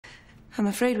I'm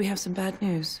afraid we have some bad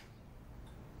news.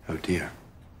 Oh, dear.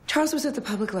 Charles was at the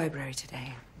public library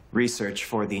today. Research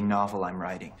for the novel I'm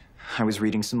writing. I was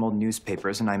reading some old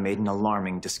newspapers and I made an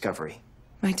alarming discovery.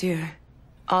 My dear,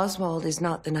 Oswald is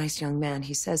not the nice young man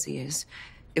he says he is.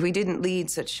 If we didn't lead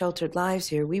such sheltered lives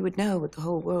here, we would know what the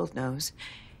whole world knows.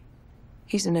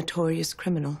 He's a notorious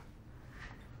criminal.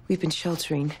 We've been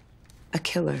sheltering a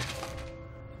killer.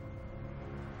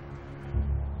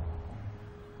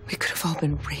 We could have all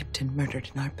been raped and murdered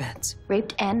in our beds.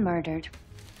 Raped and murdered.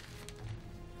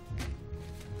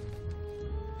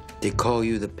 They call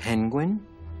you the Penguin?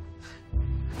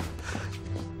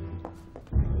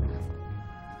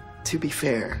 To be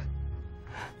fair,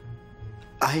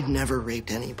 I never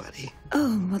raped anybody.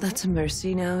 Oh, well, that's a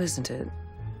mercy now, isn't it?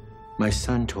 My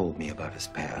son told me about his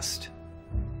past.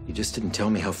 He just didn't tell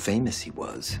me how famous he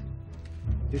was.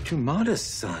 You're too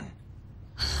modest, son.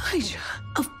 Elijah,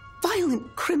 a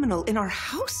violent criminal in our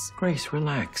house? Grace,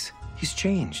 relax. He's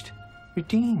changed.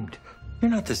 Redeemed.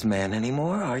 You're not this man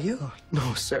anymore, are you?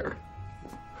 No, sir.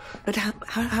 But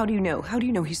how do you know? How do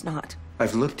you know he's not?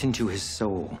 I've looked into his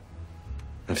soul.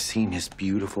 I've seen his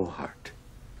beautiful heart.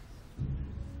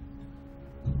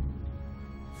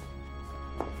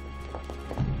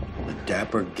 The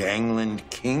dapper gangland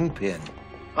kingpin.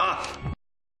 Ah!